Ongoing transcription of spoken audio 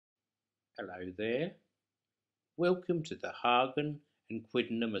Hello there. Welcome to the Hagen and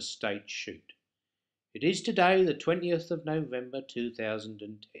Quiddenham Estate Shoot. It is today the 20th of November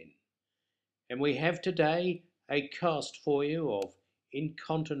 2010, and we have today a cast for you of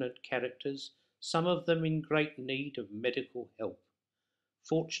incontinent characters, some of them in great need of medical help.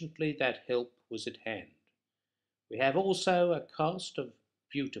 Fortunately, that help was at hand. We have also a cast of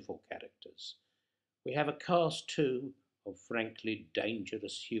beautiful characters. We have a cast too of frankly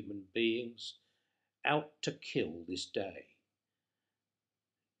dangerous human beings out to kill this day.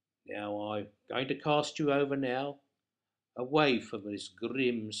 Now I'm going to cast you over now, away from this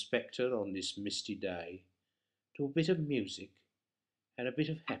grim spectre on this misty day, to a bit of music and a bit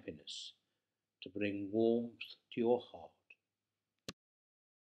of happiness to bring warmth to your heart.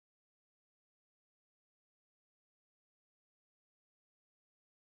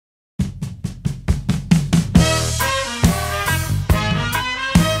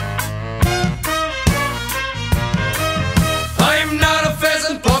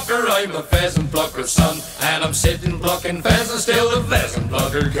 I'm a pheasant plucker's son, and I'm sitting plucking pheasants till the pheasant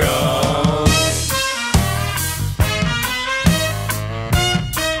plucker comes.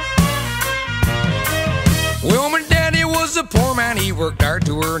 Well, my daddy was a poor man, he worked hard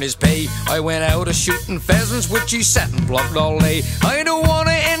to earn his pay. I went out a shooting pheasants, which he sat and plucked all day. I don't want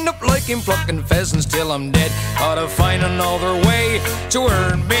to end up like him plucking pheasants till I'm dead. Gotta find another way to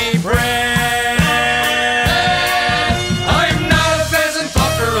earn me bread.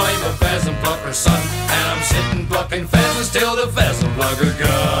 I'm a pheasant plucker's son, and I'm sitting plucking pheasants till the pheasant plucker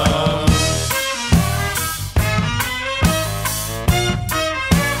comes.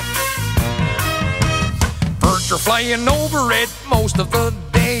 Birds are flying overhead most of the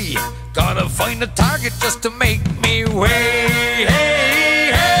day. Gotta find a target just to make me way.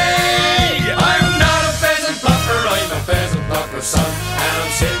 Hey, hey, I'm not a pheasant plucker, I'm a pheasant plucker's son, and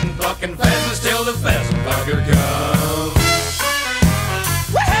I'm sitting plucking pheasants till the pheasant plucker comes.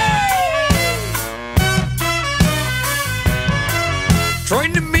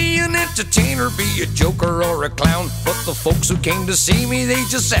 Trying to be an entertainer, be a joker or a clown, but the folks who came to see me, they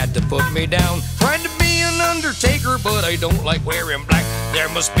just had to put me down. Trying to be an undertaker, but I don't like wearing black. There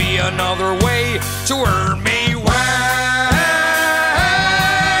must be another way to earn me whack.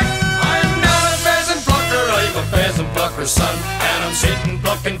 I'm not a pheasant plucker, I'm a pheasant plucker's son, and I'm sitting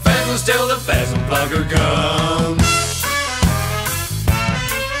plucking pheasants till the pheasant plucker comes.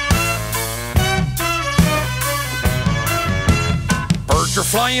 Birds are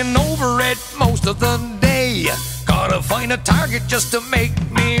flying overhead most of the day. Gotta find a target just to make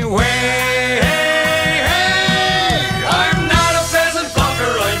me way. Hey, hey, I'm not a pheasant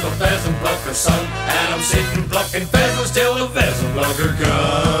plucker, I'm a pheasant plucker's son, and I'm sitting plucking pheasants till the pheasant plucker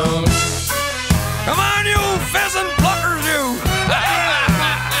comes. Come on, you pheasant pluckers, you!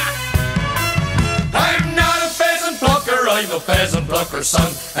 I'm not a pheasant plucker, I'm a pheasant plucker's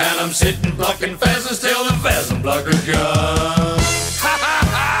son, and I'm sitting plucking pheasants till the pheasant plucker comes.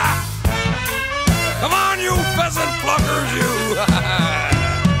 Come on, you pheasant pluckers, you!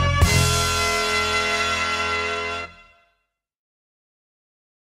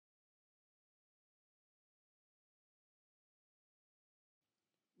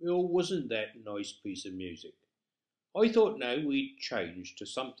 Well, wasn't that a nice piece of music? I thought now we'd change to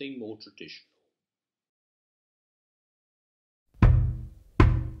something more traditional.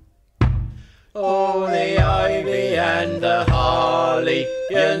 Oh, the ivy and the holly,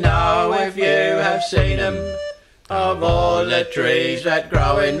 you know if you have seen 'em. Of all the trees that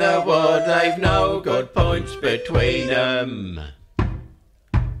grow in the wood, they've no good points between 'em.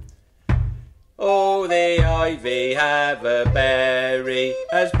 Oh, the ivy have a berry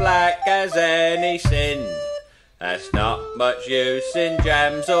as black as any sin. That's not much use in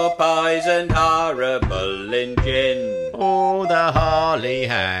jams or pies and horrible in gin. Oh, the holly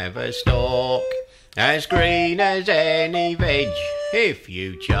have a stalk as green as any veg. If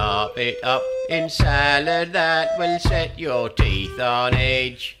you chop it up in salad, that will set your teeth on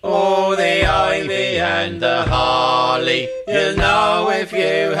edge. Oh, the ivy and the holly, you'll know if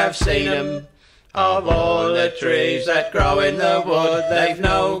you have seen 'em. Of all the trees that grow in the wood, they've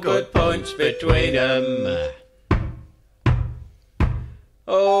no good points between 'em.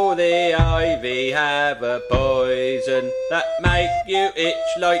 Oh, the ivy have a poison that make you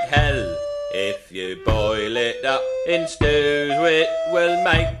itch like hell. If you boil it up in stews, it will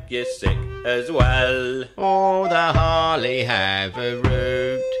make you sick as well. Oh, the holly have a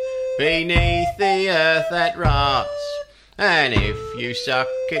root beneath the earth that rots, and if you suck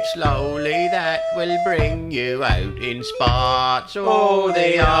it slowly, that will bring you out in spots. Oh,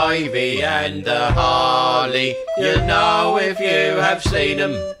 the ivy and the holly, you know if you have seen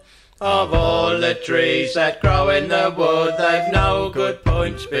 'em. Of all the trees that grow in the wood, they've no good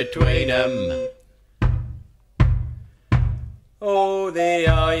points between them. Oh, the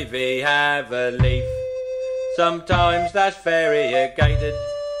ivy have a leaf, sometimes that's variegated,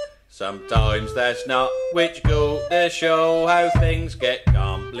 sometimes that's not, which go to show how things get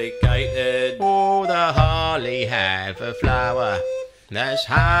complicated. Oh, the holly have a flower that's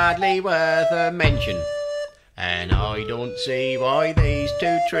hardly worth a mention, and I don't see why these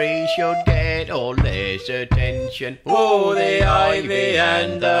two trees should get all this attention. Oh, the ivy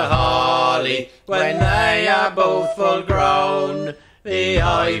and the holly, when they are both full grown, the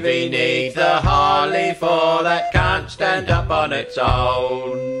ivy needs the holly, for that can't stand up on its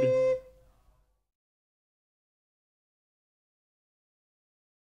own.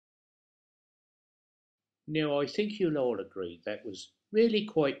 Now, I think you'll all agree that was really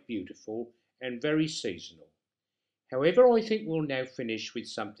quite beautiful and very seasonal. However, I think we'll now finish with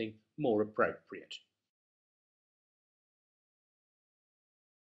something more appropriate.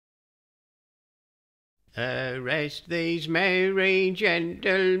 Arrest these merry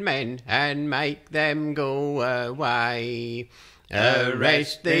gentlemen and make them go away.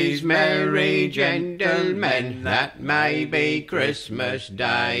 Arrest these merry gentlemen, that may be Christmas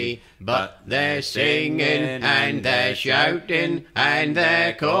Day, but they're singing and they're shouting and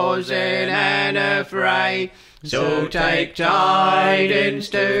they're causing an affray. So take tidings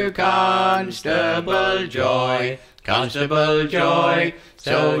to Constable Joy, Constable Joy.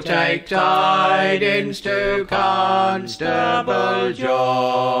 So take tidings to Constable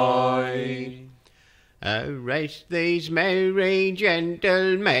Joy. Arrest these merry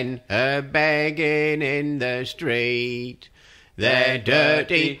gentlemen a-begging in the street. They're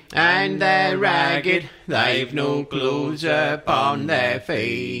dirty and they're ragged, they've no clothes upon their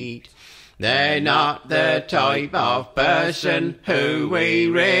feet. They're not the type of person who we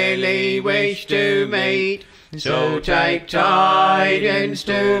really wish to meet. So take tidings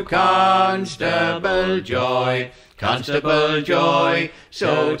to Constable Joy, Constable Joy.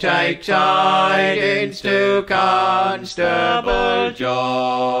 So take tidings to Constable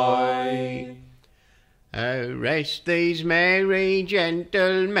Joy. Arrest these merry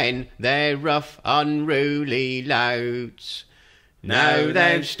gentlemen, they're rough, unruly louts. Now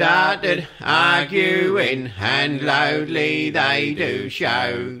they've started arguing and loudly they do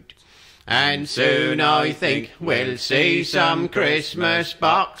shout. And soon I think we'll see some Christmas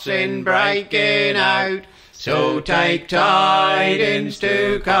boxing breaking out. So take tidings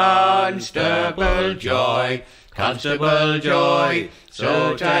to Constable Joy, Constable Joy.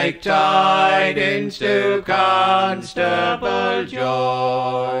 So take tidings to Constable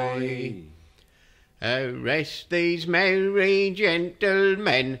Joy. Arrest these merry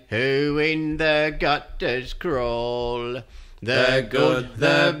gentlemen who in the gutters crawl. The good,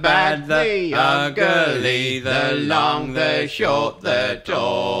 the bad, the ugly, the long, the short, the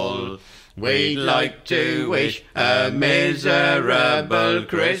tall. We'd like to wish a miserable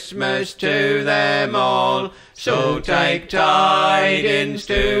Christmas to them all. So take tidings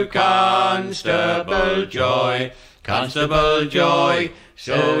to Constable Joy, Constable Joy.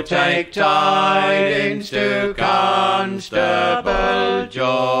 So take tidings to Constable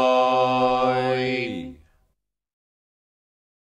Joy.